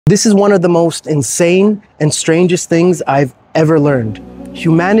This is one of the most insane and strangest things I've ever learned.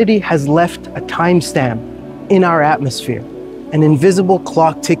 Humanity has left a timestamp in our atmosphere, an invisible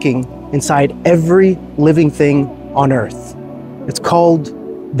clock ticking inside every living thing on Earth. It's called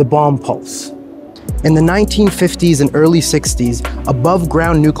the bomb pulse. In the 1950s and early 60s,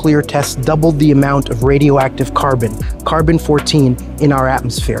 above-ground nuclear tests doubled the amount of radioactive carbon-14, in our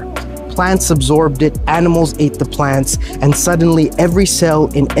atmosphere. Plants absorbed it, animals ate the plants, and suddenly every cell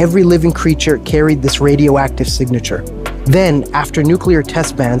in every living creature carried this radioactive signature. Then, after nuclear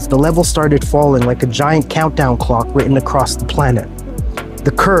test bans, the level started falling like a giant countdown clock written across the planet.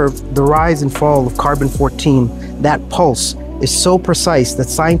 The curve, the rise and fall of carbon-14, that pulse, is so precise that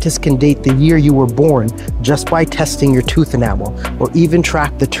scientists can date the year you were born just by testing your tooth enamel, or even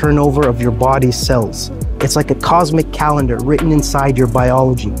track the turnover of your body's cells. It's like a cosmic calendar written inside your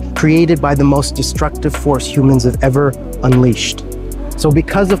biology, created by the most destructive force humans have ever unleashed. So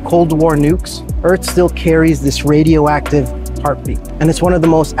because of Cold War nukes, Earth still carries this radioactive heartbeat, and it's one of the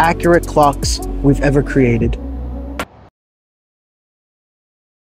most accurate clocks we've ever created.